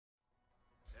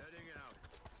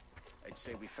I'd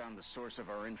say we found the source of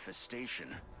our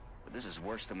infestation, but this is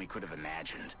worse than we could have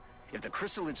imagined. If the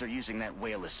chrysalids are using that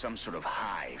whale as some sort of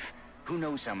hive, who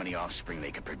knows how many offspring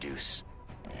they could produce?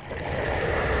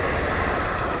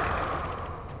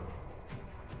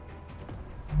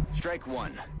 Strike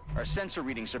one. Our sensor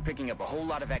readings are picking up a whole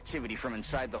lot of activity from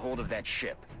inside the hold of that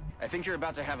ship. I think you're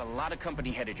about to have a lot of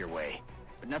company headed your way.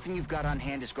 But nothing you've got on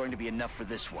hand is going to be enough for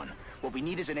this one. What we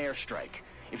need is an airstrike.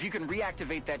 If you can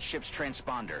reactivate that ship's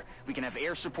transponder, we can have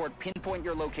air support pinpoint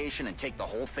your location and take the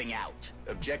whole thing out.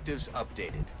 Objectives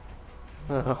updated.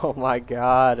 Oh my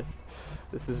god.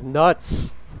 This is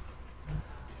nuts.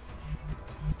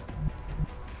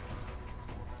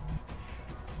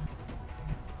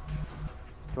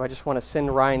 Do I just want to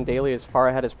send Ryan Daly as far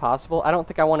ahead as possible? I don't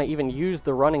think I want to even use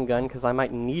the running gun because I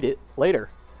might need it later.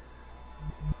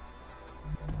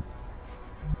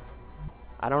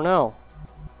 I don't know.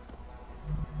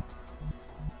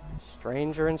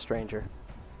 Stranger and stranger.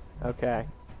 Okay.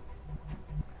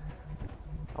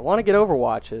 I want to get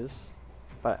Overwatches,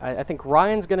 but I think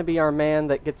Ryan's going to be our man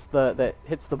that gets that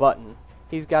hits the button.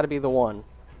 He's got to be the one.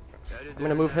 I'm going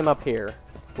to move him up here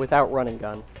without running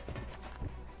gun.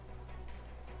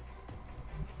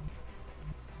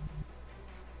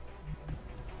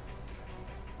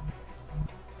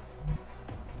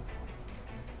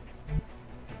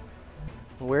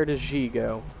 Where does G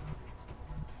go?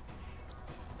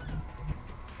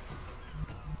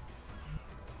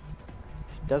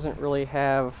 She doesn't really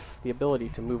have the ability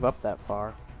to move up that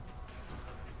far.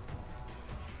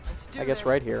 I guess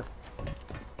right here.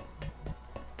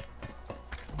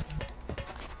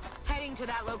 Heading to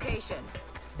that location.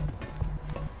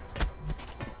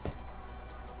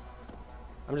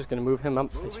 I'm just going to move him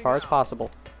up as far as possible,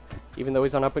 even though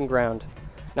he's on open ground.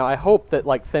 Now, I hope that,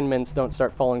 like, thin mints don't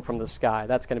start falling from the sky.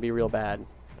 That's going to be real bad.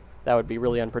 That would be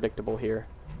really unpredictable here.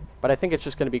 But I think it's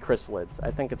just going to be chrysalids.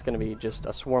 I think it's going to be just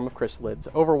a swarm of chrysalids.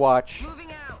 Overwatch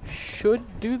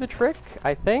should do the trick,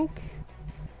 I think.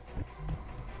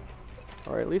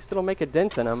 Or at least it'll make a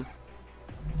dent in them.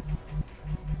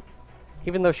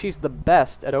 Even though she's the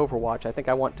best at Overwatch, I think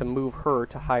I want to move her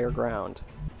to higher ground.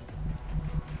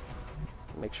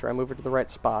 Make sure I move her to the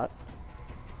right spot.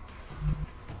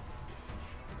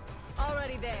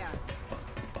 Already there.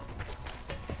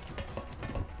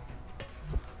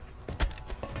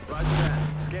 Roger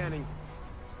that. Scanning.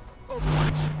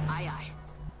 Overwatch. Aye, aye.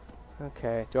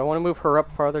 Okay. Do I want to move her up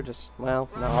farther? Just, well,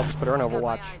 no, I'll just put her in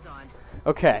Overwatch.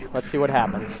 Okay, let's see what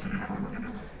happens.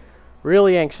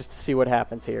 Really anxious to see what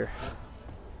happens here.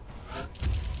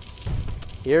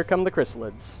 Here come the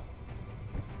chrysalids.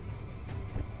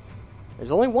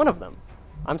 There's only one of them.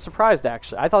 I'm surprised,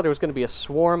 actually. I thought there was going to be a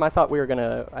swarm. I thought we were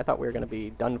gonna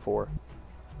be done for.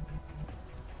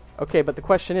 Okay, but the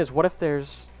question is, what if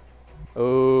there's?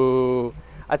 Oh,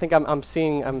 I think I'm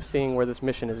seeing where this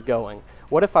mission is going.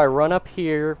 What if I run up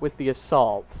here with the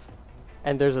assault,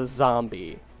 and there's a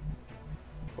zombie?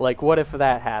 Like, what if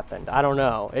that happened? I don't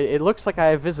know. It looks like I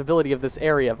have visibility of this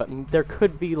area, but there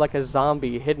could be like a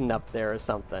zombie hidden up there or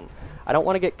something. I don't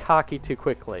want to get cocky too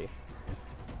quickly.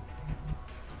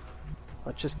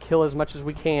 Let's just kill as much as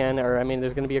we can, or, I mean,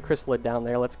 there's going to be a chrysalid down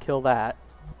there. Let's kill that.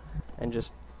 And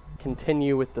just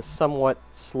continue with the somewhat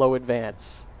slow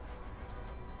advance.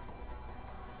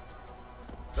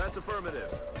 That's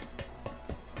affirmative.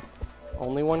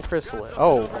 Only one chrysalid.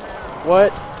 Oh.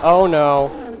 What? Oh,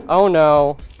 no. Oh,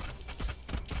 no.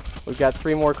 We've got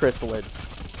 3 more chrysalids.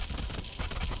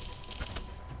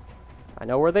 I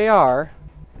know where they are.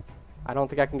 I don't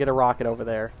think I can get a rocket over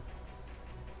there.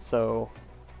 So...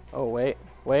 Oh, wait.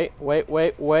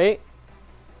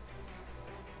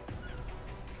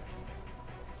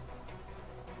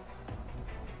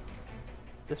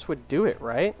 This would do it,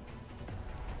 right?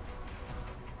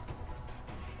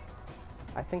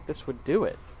 I think this would do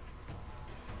it.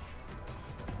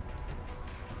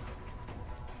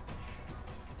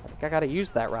 I think I gotta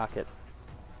use that rocket.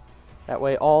 That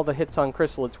way all the hits on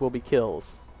chrysalids will be kills.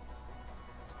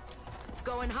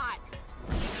 Going hot.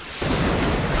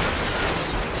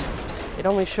 It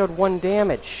only showed 1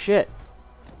 damage. Shit.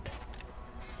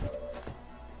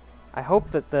 I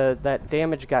hope that that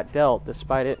damage got dealt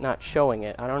despite it not showing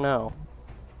it. I don't know.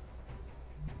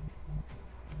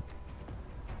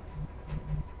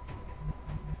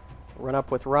 Run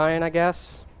up with Ryan, I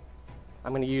guess.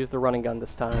 I'm going to use the running gun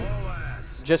this time.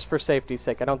 Just for safety's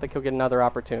sake. I don't think he'll get another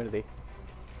opportunity.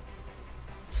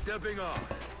 Stepping off.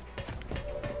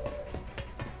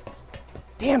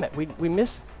 Damn it, we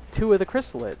missed 2 of the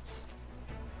chrysalids.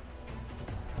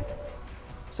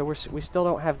 So we still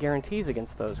don't have guarantees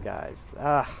against those guys.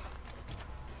 Ah.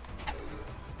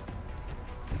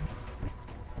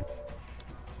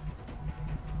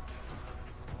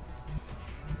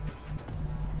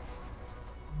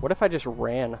 What if I just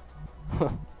ran?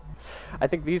 I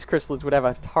think these chrysalids would have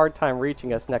a hard time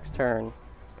reaching us next turn.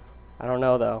 I don't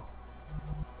know, though.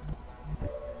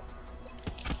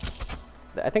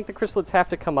 I think the chrysalids have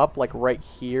to come up, like, right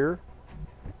here.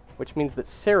 Which means that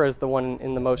Sarah's the one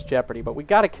in the most jeopardy. But we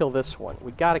gotta kill this one.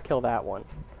 We gotta kill that one.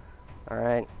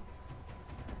 Alright.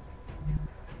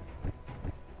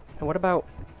 And what about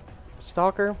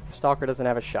Stalker? Stalker doesn't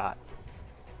have a shot.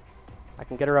 I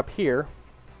can get her up here,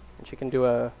 and she can do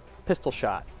a pistol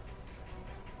shot.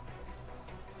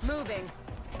 Moving.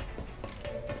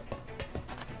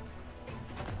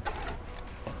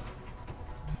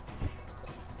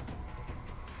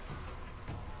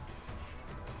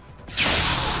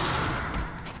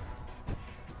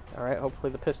 Alright,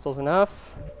 hopefully the pistol's enough.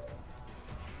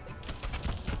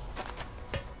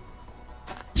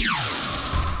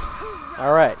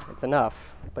 Alright, it's enough.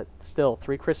 But still,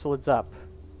 3 chrysalids up.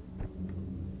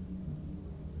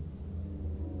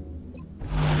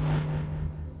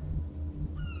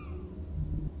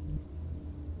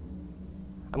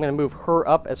 I'm going to move her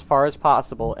up as far as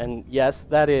possible, and yes,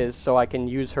 that is so I can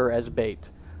use her as bait.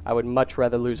 I would much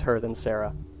rather lose her than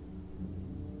Sarah.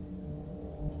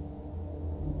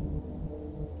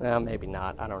 Well, maybe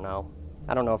not. I don't know.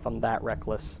 I don't know if I'm that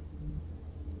reckless.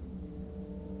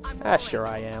 Ah, sure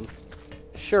I am.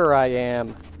 Sure I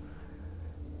am.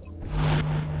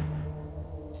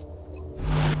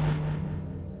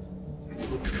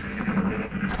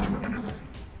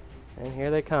 And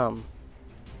here they come.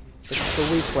 This is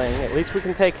the weakling. At least we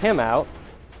can take him out.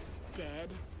 Dead.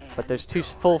 But there's 2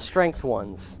 full strength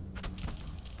ones.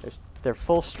 They're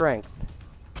full strength.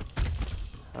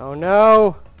 Oh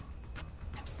no!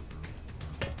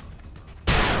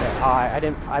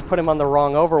 I put him on the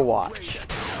wrong Overwatch.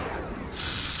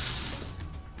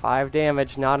 5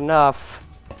 damage, not enough.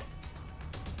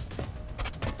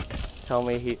 Tell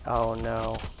me he... Oh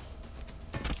no.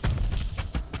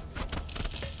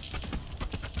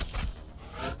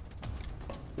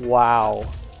 Wow.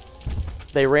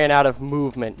 They ran out of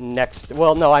movement next...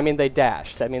 Well, no, I mean they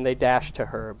dashed. I mean they dashed to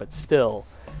her, but still.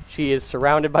 She is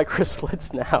surrounded by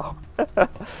chrysalids now.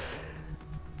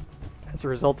 As a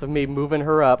result of me moving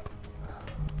her up.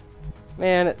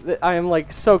 Man, I am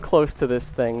like so close to this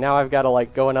thing. Now I've got to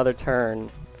like go another turn.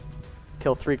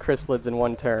 Kill 3 chrysalids in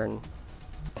 1 turn.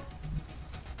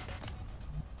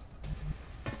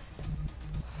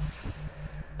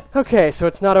 Okay, so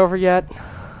it's not over yet.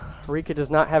 Rika does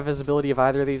not have visibility of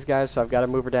either of these guys, so I've got to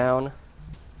move her down.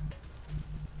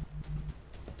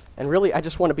 And really, I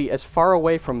just want to be as far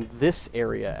away from this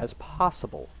area as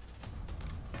possible.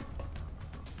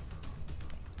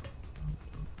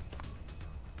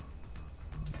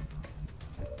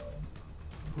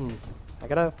 I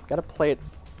gotta play it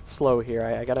slow here.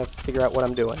 I gotta figure out what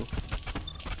I'm doing.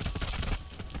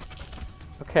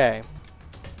 Okay.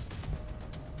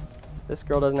 This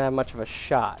girl doesn't have much of a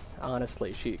shot,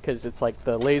 honestly. Because it's like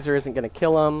the laser isn't gonna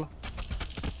kill him.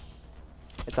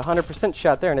 It's a 100%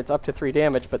 shot there, and it's up to 3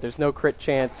 damage, but there's no crit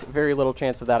chance, very little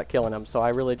chance without it killing him. So I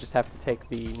really just have to take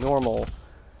the normal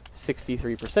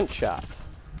 63% shot.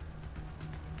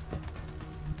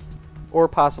 Or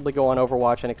possibly go on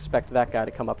Overwatch and expect that guy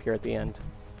to come up here at the end.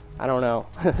 I don't know.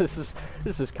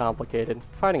 This is complicated.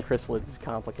 Fighting chrysalids is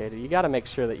complicated. You gotta make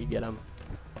sure that you get them.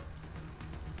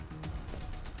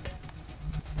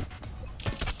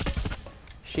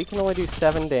 She can only do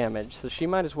 7 damage, so she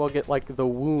might as well get like the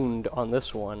wound on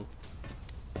this one.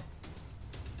 I'm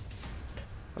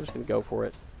just gonna go for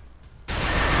it.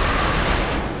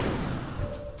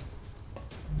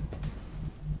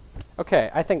 Okay,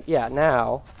 I think, yeah,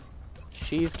 now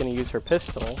she's going to use her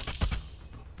pistol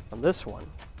on this one.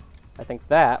 I think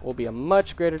that will be a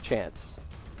much greater chance.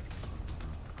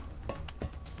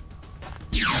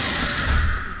 He's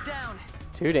down.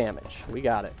 2 damage. We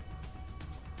got it.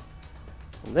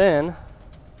 And then...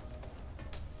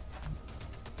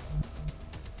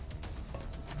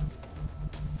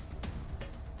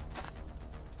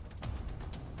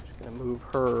 just going to move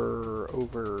her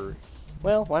over...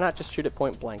 Well, why not just shoot at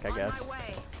point blank, I guess. On my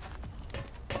way.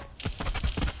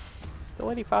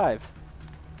 Still 85.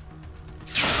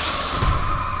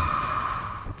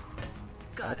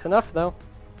 That's enough, though.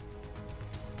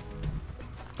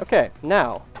 Okay,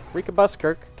 now, Rika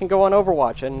Buskirk can go on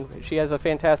Overwatch, and she has a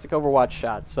fantastic Overwatch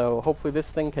shot, so hopefully this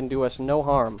thing can do us no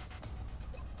harm.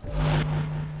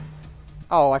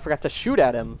 Oh, I forgot to shoot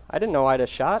at him. I didn't know I had a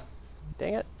shot.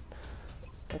 Dang it.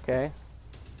 Okay.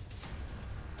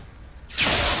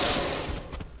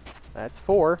 That's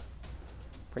 4.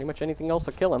 Pretty much anything else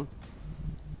will kill him.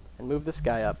 And move this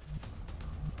guy up.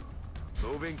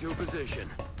 Moving to position.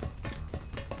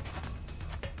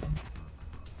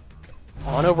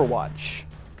 on Overwatch.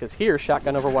 Because here,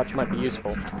 shotgun Overwatch might be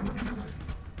useful.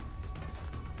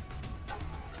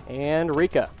 And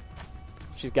Rika.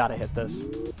 She's got to hit this.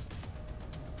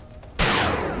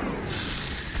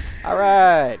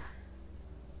 Alright!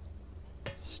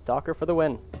 Stalker for the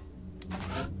win.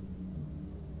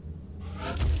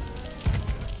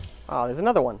 Oh, there's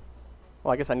another one.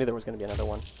 Well, I guess I knew there was going to be another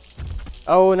one.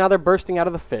 Oh, now they're bursting out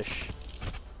of the fish.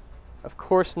 Of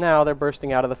course now they're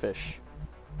bursting out of the fish.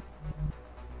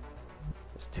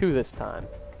 There's two this time.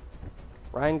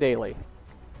 Ryan Daly.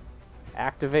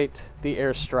 Activate the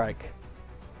airstrike.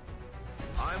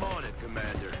 I'm on it,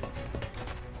 Commander.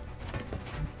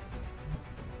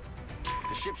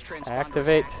 The ship's transponder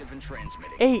Activate. is active and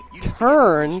transmitting. 8 You need to get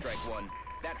turns? Strike one.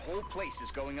 That whole place is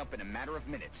going up in a matter of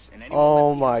minutes, and anyone Oh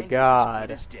left my behind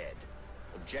God. is dead.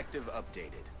 Objective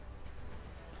updated.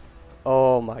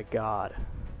 Oh my god.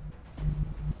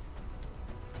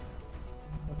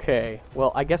 Okay,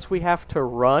 well, I guess we have to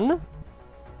run?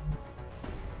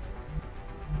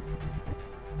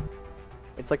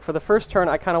 It's like for the first turn,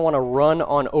 I kind of want to run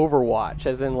on Overwatch,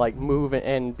 as in like move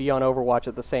and be on Overwatch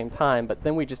at the same time, but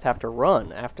then we just have to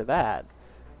run after that.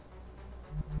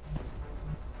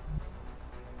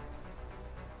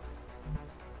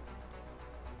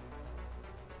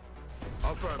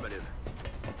 Affirmative.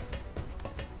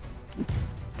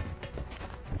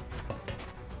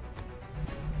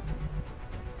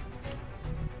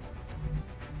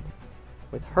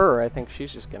 With her, I think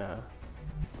she's just gonna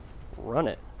run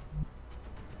it.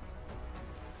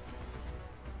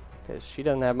 Because she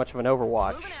doesn't have much of an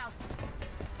Overwatch. Moving out.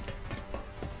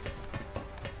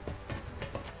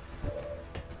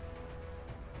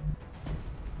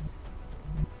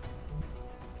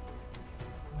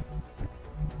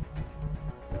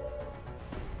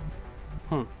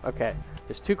 Okay.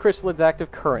 There's 2 chrysalids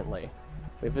active currently.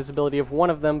 We have visibility of one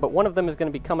of them, but one of them is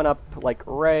going to be coming up, like,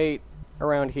 right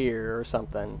around here or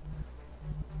something.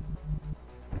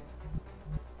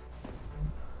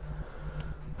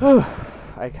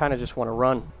 I kind of just want to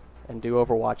run and do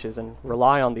Overwatches and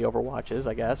rely on the Overwatches,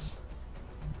 I guess.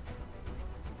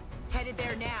 Headed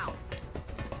there now.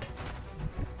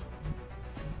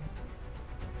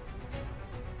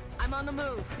 I'm on the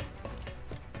move.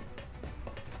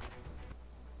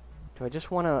 Do I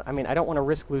just want to... I mean, I don't want to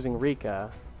risk losing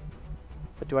Rika.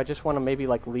 But do I just want to maybe,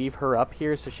 like, leave her up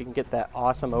here so she can get that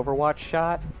awesome Overwatch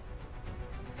shot?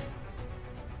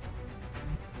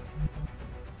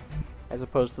 As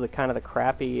opposed to the kind of the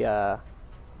crappy,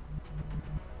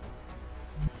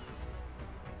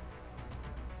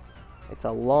 It's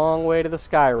a long way to the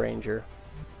Sky Ranger.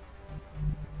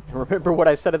 Remember what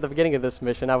I said at the beginning of this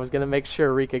mission, I was going to make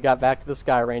sure Rika got back to the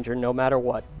Sky Ranger no matter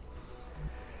what.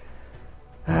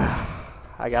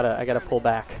 I gotta pull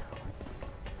back.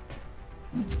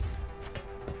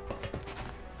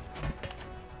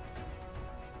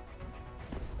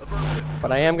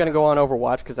 But I am gonna go on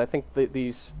Overwatch because I think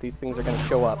these things are gonna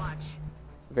show up Watch.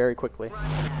 very quickly. Roger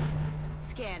that.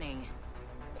 Scanning.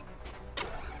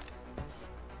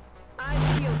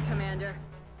 Eyes peeled, Commander.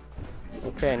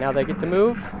 Okay, now they get to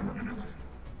move.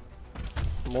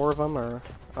 More of them are...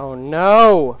 Oh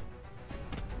no!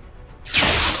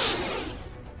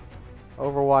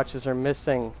 Overwatches are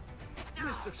missing.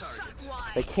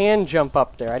 They can jump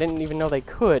up there. I didn't even know they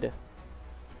could.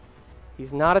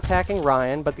 He's not attacking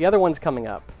Ryan, but the other one's coming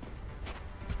up.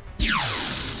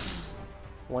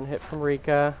 One hit from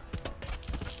Rika.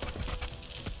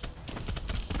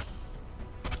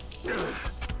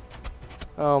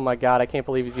 Oh my god, I can't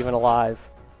believe he's even alive.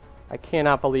 I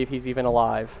cannot believe he's even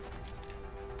alive.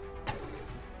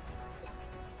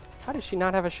 How does she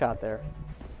not have a shot there?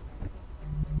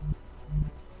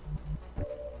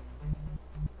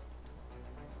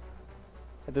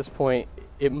 At this point,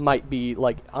 it might be,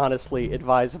 like, honestly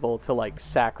advisable to, like,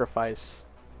 sacrifice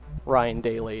Ryan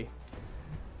Daly.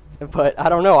 But, I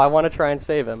don't know, I want to try and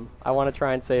save him. I want to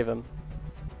try and save him.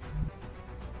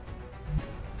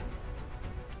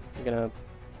 I'm gonna...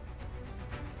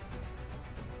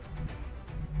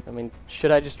 I mean,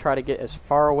 should I just try to get as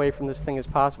far away from this thing as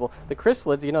possible? The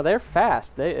chrysalids, you know, they're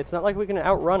fast. It's not like we can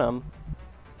outrun them.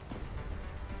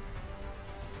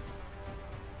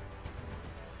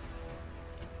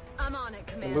 I'm on it,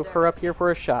 Commander. Move her up here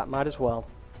for a shot. Might as well.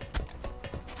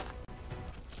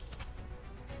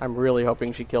 I'm really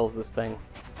hoping she kills this thing.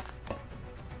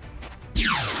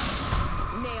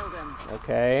 Nailed him.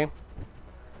 Okay.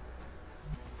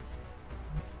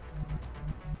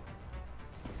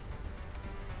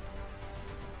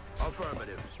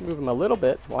 Affirmative. Just move him a little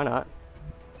bit. Why not?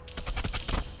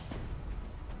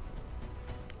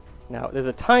 Now, there's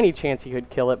a tiny chance he could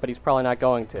kill it, but he's probably not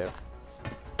going to.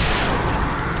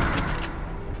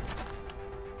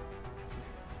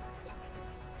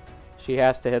 She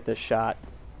has to hit this shot.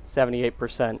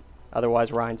 78%.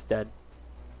 Otherwise, Ryan's dead.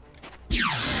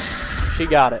 She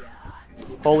got it.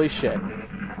 Holy shit.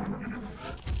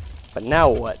 But now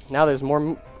what? Now there's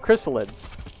more chrysalids.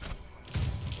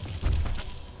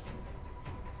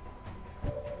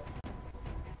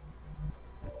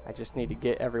 I just need to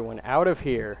get everyone out of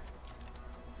here.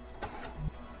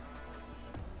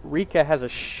 Rika has a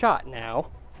shot now,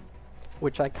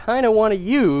 which I kind of want to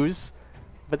use,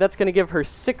 but that's going to give her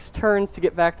 6 turns to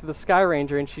get back to the Sky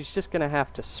Ranger, and she's just going to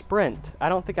have to sprint. I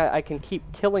don't think I can keep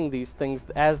killing these things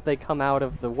as they come out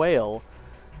of the whale.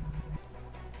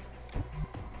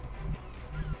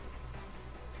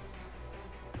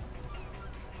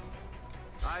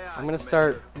 I'm going to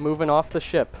start moving off the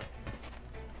ship,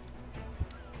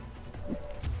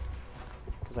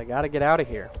 because I got to get out of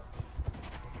here.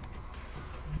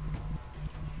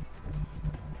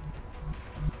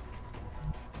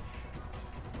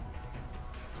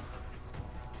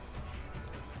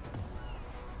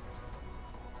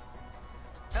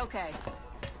 Okay.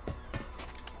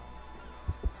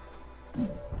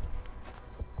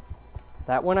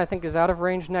 That one I think is out of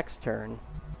range next turn.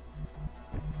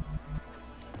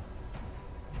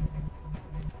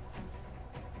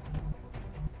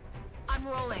 I'm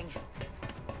rolling.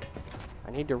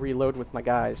 I need to reload with my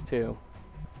guys too.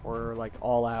 We're like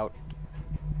all out.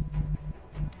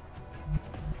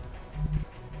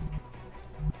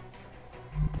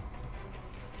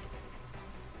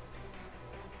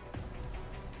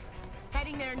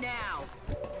 Heading there now.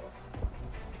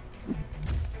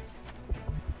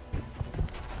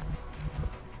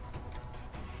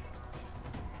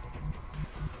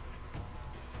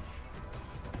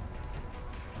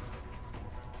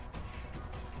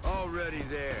 Already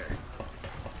there.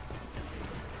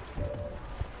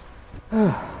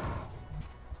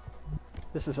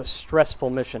 This is a stressful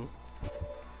mission.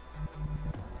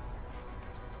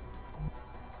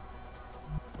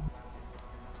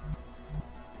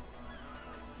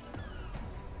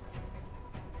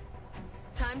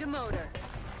 Time to motor.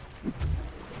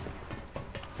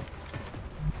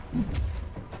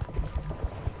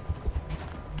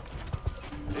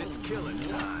 It's killing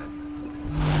time.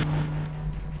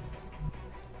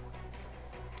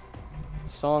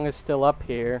 Song is still up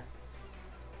here,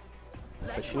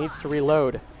 but she needs to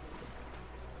reload.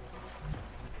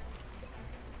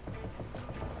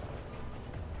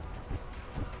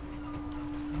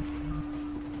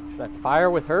 Should I fire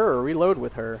with her or reload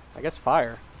with her? I guess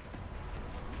fire.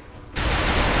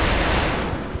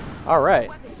 Alright.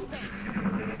 Weapon spent.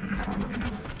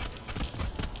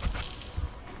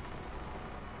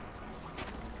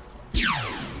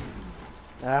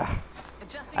 Ah.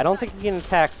 Adjusting I don't think sights. he can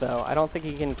attack, though. I don't think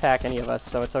he can attack any of us,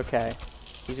 so it's okay.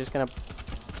 He's just gonna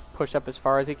push up as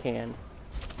far as he can.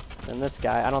 And this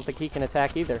guy, I don't think he can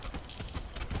attack either.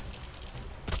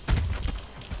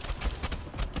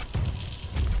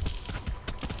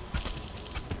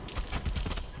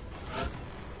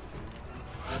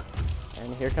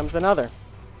 And here comes another.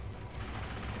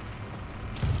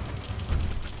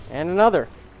 And another.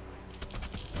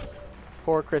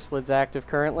 4 chrysalids active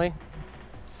currently.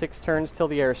 6 turns till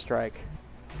the airstrike.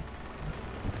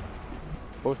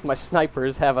 Both my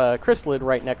snipers have a chrysalid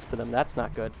right next to them. That's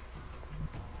not good.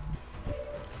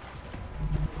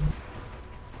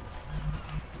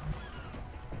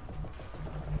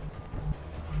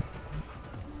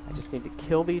 I just need to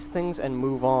kill these things and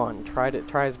move on. Try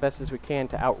as best as we can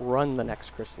to outrun the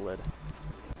next chrysalid.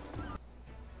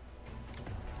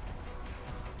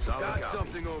 Got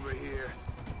something over here.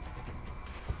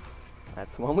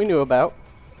 That's the one we knew about.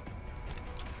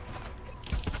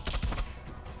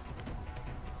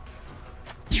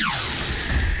 He's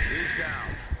down.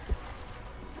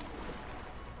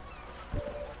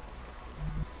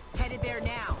 Headed there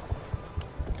now.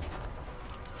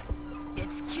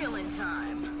 It's killing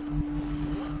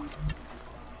time.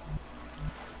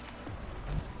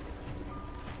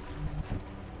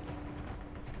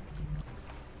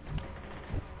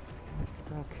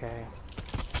 Okay.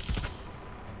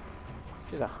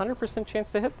 There's a 100%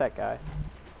 chance to hit that guy.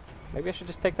 Maybe I should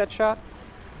just take that shot?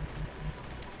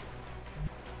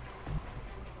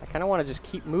 I kind of want to just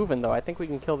keep moving, though. I think we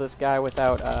can kill this guy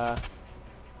without,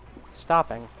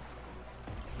 stopping.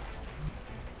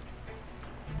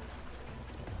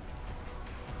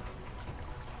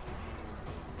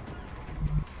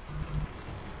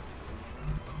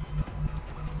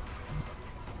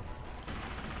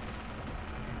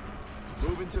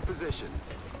 Move into position.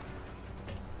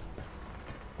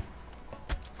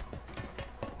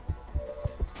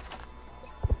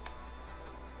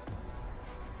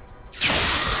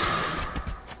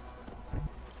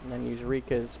 And then use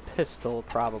Rika's pistol,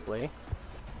 probably.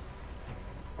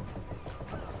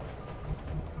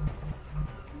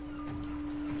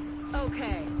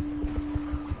 Okay.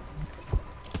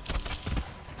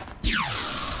 He's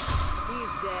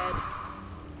dead.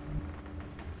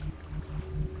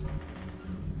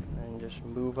 And just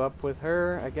move up with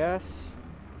her, I guess.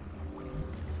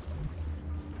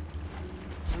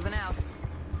 Moving out.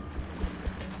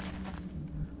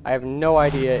 I have no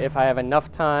idea if I have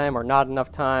enough time or not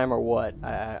enough time or what.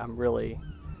 I'm really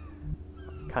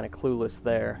kind of clueless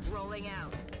there. Rolling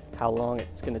out. How long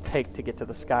it's going to take to get to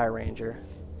the Sky Ranger.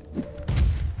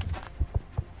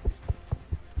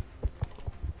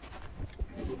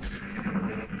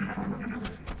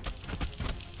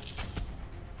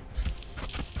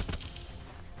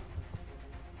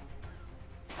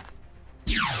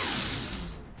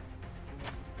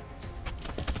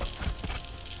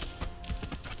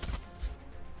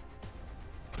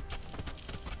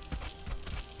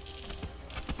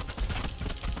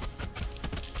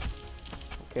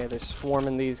 Okay, they're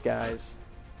swarming these guys.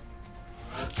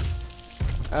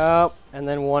 Oh, and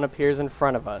then one appears in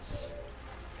front of us.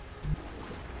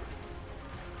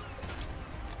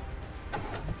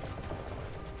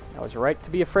 I was right to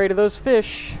be afraid of those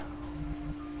fish.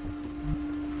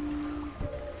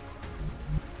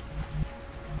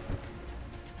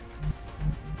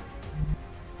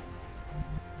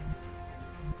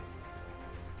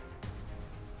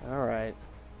 Alright.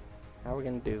 How are we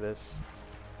going to do this?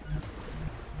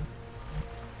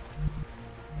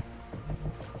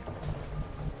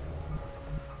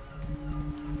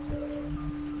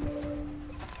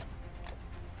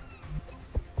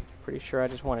 Pretty sure I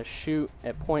just want to shoot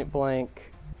at point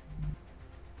blank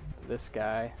this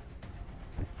guy.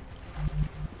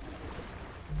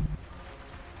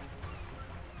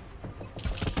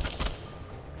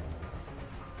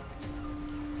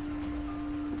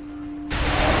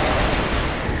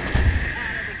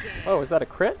 Oh, is that a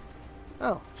crit?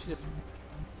 Oh, she just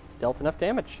dealt enough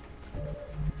damage.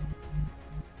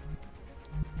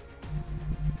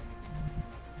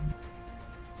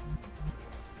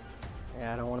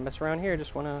 Yeah, I don't want to mess around here,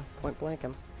 just want to point blank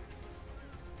him.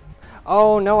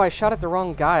 Oh no, I shot at the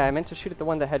wrong guy. I meant to shoot at the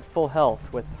one that had full health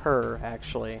with her,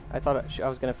 actually. I thought I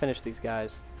was going to finish these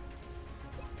guys.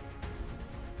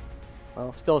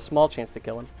 Well, still a small chance to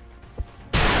kill him.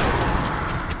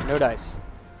 No dice.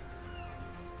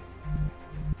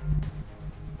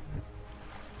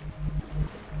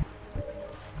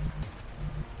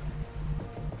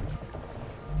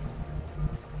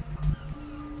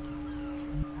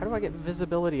 How do I get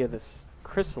visibility of this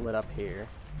chrysalid up here?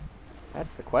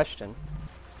 That's the question.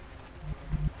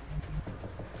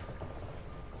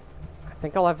 I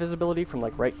think I'll have visibility from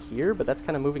like right here, but that's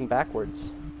kind of moving backwards.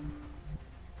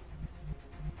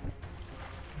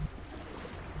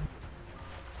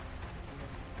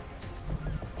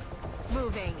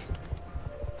 Moving.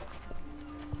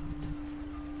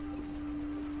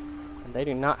 And they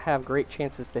do not have great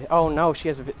chances to. Oh no, she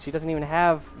doesn't even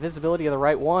have visibility of the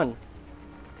right one.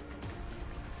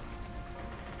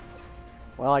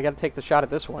 Well, I gotta take the shot at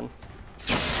this one.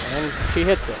 And she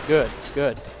hits it. Good,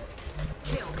 good.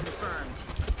 Kill confirmed.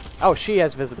 Oh, she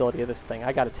has visibility of this thing.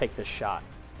 I gotta take this shot.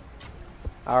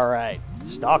 Alright,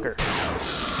 Stalker.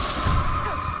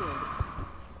 Toasted.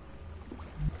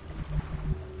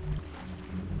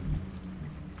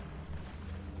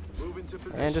 Move into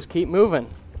position. And just keep moving.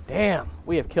 Damn,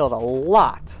 we have killed a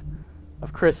lot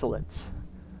of chrysalids.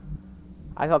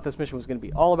 I thought this mission was gonna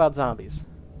be all about zombies.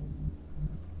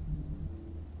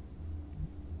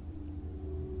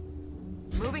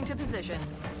 Moving to position.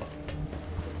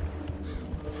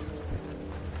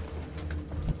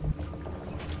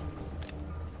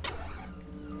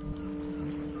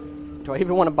 Do I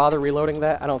even want to bother reloading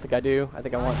that? I don't think I do. I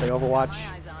think I want the Overwatch.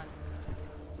 My eyes on.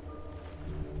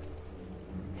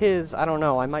 His, I don't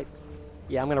know. I might.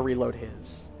 Yeah, I'm gonna reload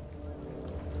his.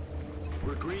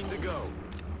 We're green to go.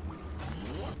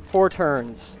 4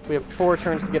 turns. We have 4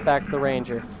 turns to get back to the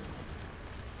Ranger.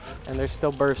 And they're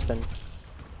still bursting.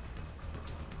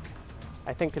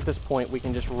 I think at this point we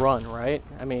can just run, right?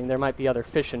 I mean, there might be other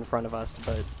fish in front of us,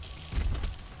 but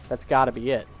that's gotta be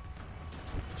it.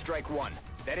 Strike 1.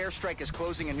 That airstrike is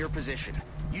closing in your position.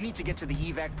 You need to get to the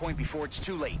evac point before it's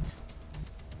too late.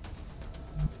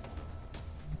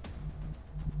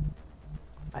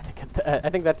 I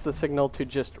think that's the signal to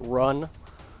just run.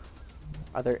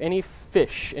 Are there any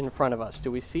fish in front of us?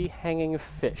 Do we see hanging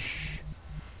fish?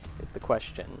 Is the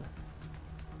question.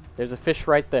 There's a fish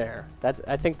right there.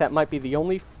 I think that might be the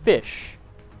only fish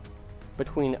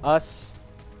between us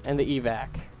and the evac.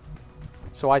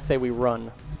 So I say we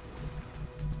run.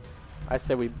 I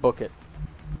say we book it.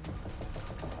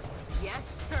 Yes,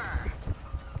 sir.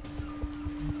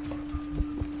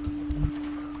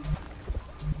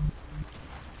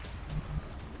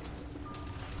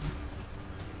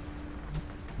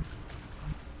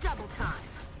 Double time.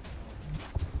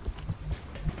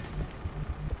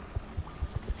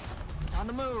 On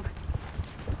the move.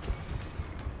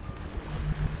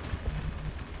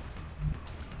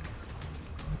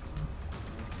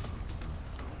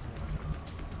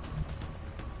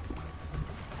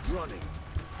 Running.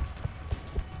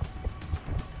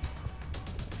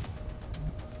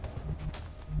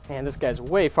 Man, this guy's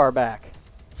way far back.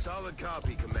 Solid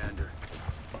copy, Commander.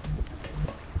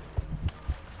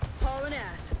 Hauling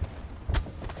ass.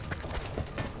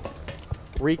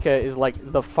 Rika is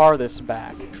like the farthest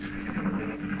back.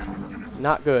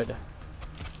 Not good.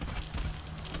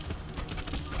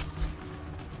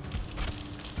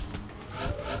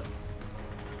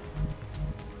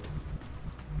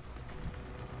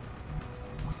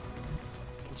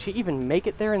 Can she even make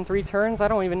it there in 3 turns? I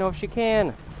don't even know if she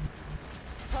can.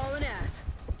 Hauling ass.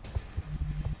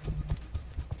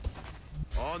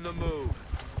 On the move.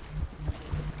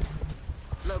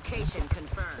 Location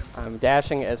confirmed. I'm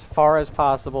dashing as far as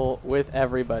possible with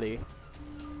everybody.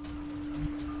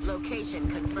 Location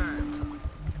confirmed.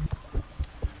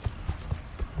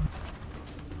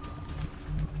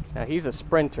 Now he's a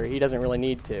sprinter, he doesn't really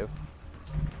need to.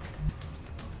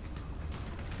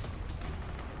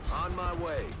 On my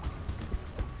way.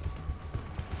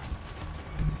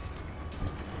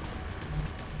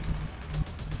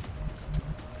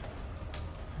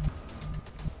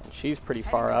 She's pretty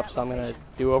far up, so I'm gonna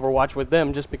do Overwatch with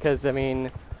them just because, I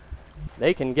mean,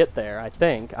 they can get there, I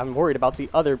think. I'm worried about the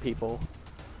other people.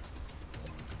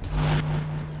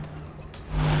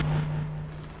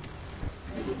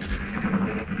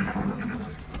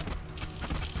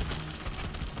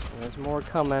 There's more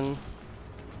coming.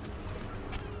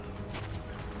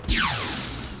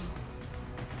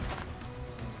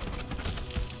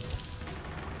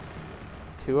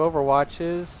 Two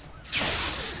Overwatches.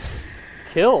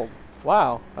 Killed.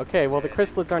 Wow. Okay, well the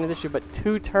chrysalids aren't an issue, but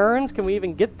 2 turns? Can we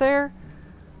even get there?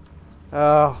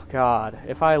 Oh, God.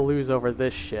 If I lose over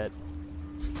this shit.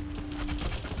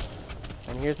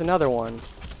 And here's another one.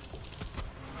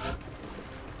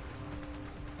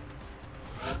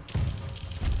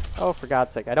 Oh, for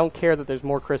God's sake. I don't care that there's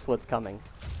more chrysalids coming.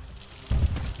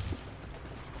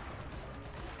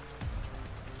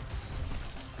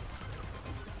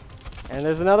 And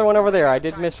there's another one over there. I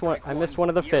did miss one. I missed one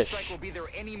of the fish. Airstrike will be there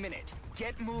any minute.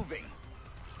 Get moving.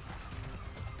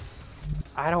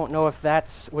 I don't know if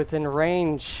that's within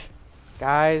range,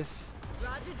 guys.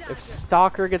 Roger, If Doctor.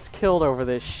 Stalker gets killed over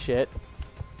this shit,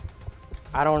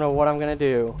 I don't know what I'm gonna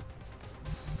do.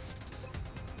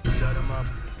 Set him up,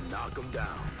 knock him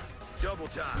down. Double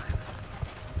time.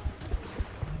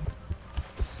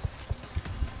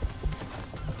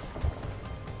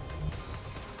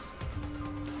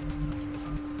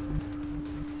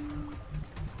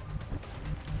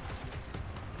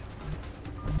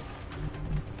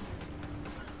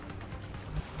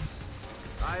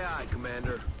 Aye, aye,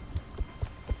 Commander.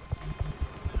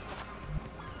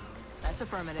 That's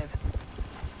affirmative.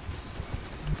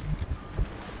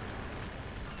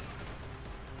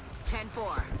 Ten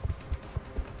four.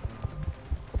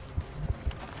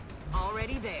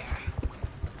 Already there.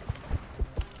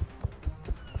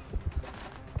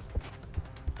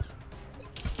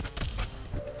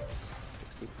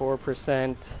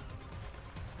 %.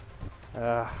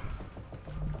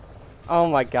 Oh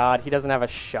my God, he doesn't have a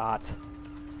shot.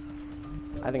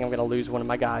 I think I'm gonna lose one of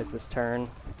my guys this turn.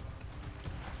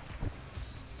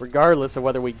 Regardless of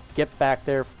whether we get back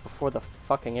there before the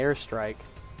fucking airstrike.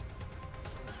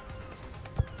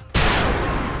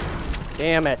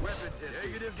 Damn it.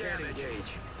 Negative damage.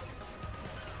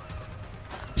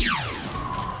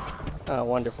 Oh,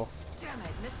 wonderful. Damn it,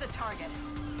 missed the target.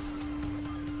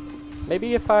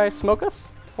 Maybe if I smoke us?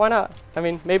 Why not? I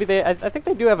mean, maybe they... I think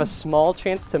they do have a small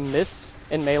chance to miss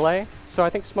in melee, so I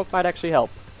think smoke might actually help.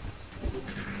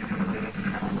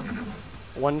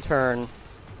 1 turn.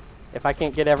 If I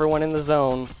can't get everyone in the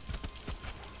zone,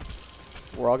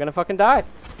 we're all gonna fucking die.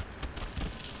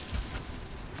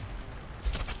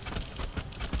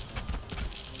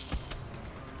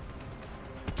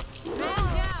 Man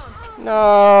down.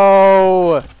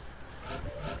 No!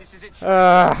 This is it.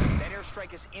 Ugh. That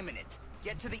airstrike is imminent.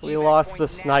 Get to the We evac lost point the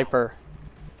now. sniper.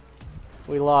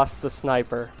 We lost the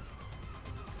sniper.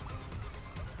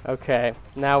 Okay,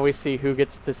 now we see who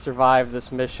gets to survive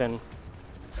this mission.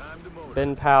 Time to motor.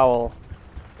 Ben Powell.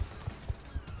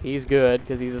 He's good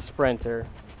because he's a sprinter.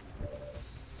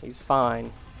 He's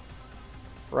fine.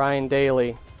 Ryan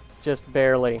Daly. Just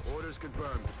barely. Orders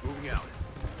confirmed. Moving out.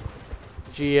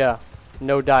 Gia,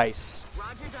 no dice.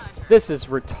 Roger, Dodger. This is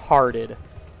retarded.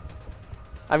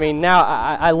 I mean, now,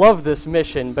 I love this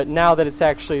mission, but now that it's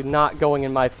actually not going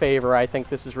in my favor, I think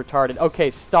this is retarded. Okay,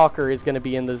 Stalker is going to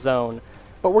be in the zone,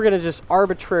 but we're going to just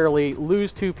arbitrarily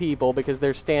lose 2 people because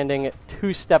they're standing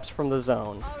 2 steps from the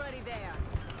zone. Already there.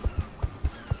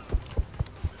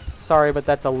 Sorry, but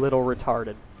that's a little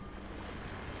retarded.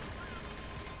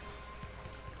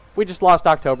 We just lost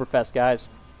Oktoberfest, guys.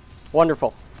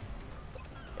 Wonderful.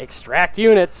 Extract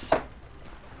units.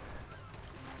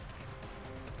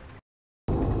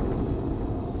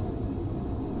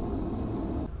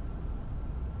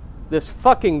 This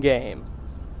fucking game.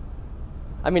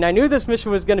 I mean, I knew this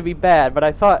mission was going to be bad, but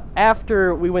I thought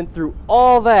after we went through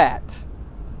all that,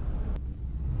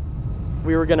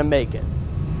 we were going to make it.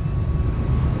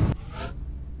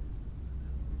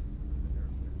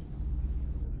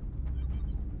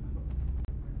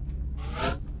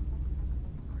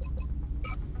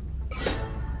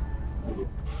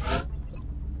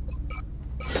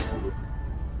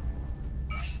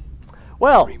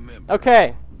 Well,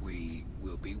 okay.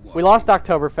 We lost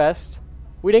Oktoberfest.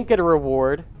 We didn't get a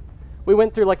reward. We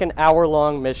went through like an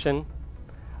hour-long mission.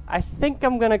 I think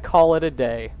I'm gonna call it a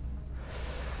day.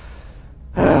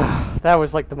 That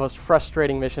was like the most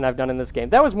frustrating mission I've done in this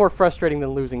game. That was more frustrating than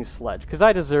losing Sledge, because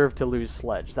I deserved to lose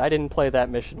Sledge. I didn't play that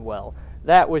mission well.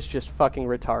 That was just fucking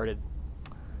retarded.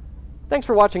 Thanks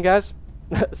for watching, guys.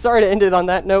 Sorry to end it on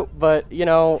that note, but, you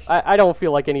know, I don't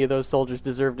feel like any of those soldiers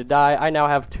deserve to die. I now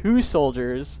have 2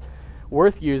 soldiers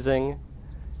worth using,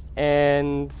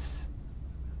 and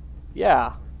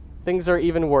yeah, things are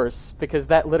even worse, because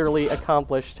that literally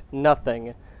accomplished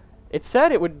nothing. It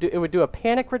said it would do a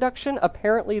panic reduction.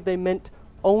 Apparently they meant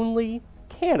only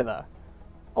Canada.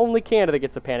 Only Canada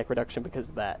gets a panic reduction because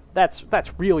of that. That's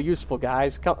real useful,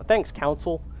 guys. Thanks,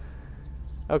 Council.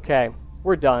 Okay.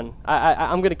 We're done.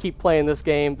 I'm going to keep playing this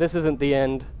game. This isn't the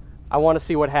end. I want to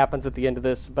see what happens at the end of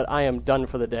this, but I am done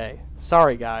for the day.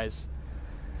 Sorry, guys.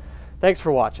 Thanks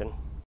for watching.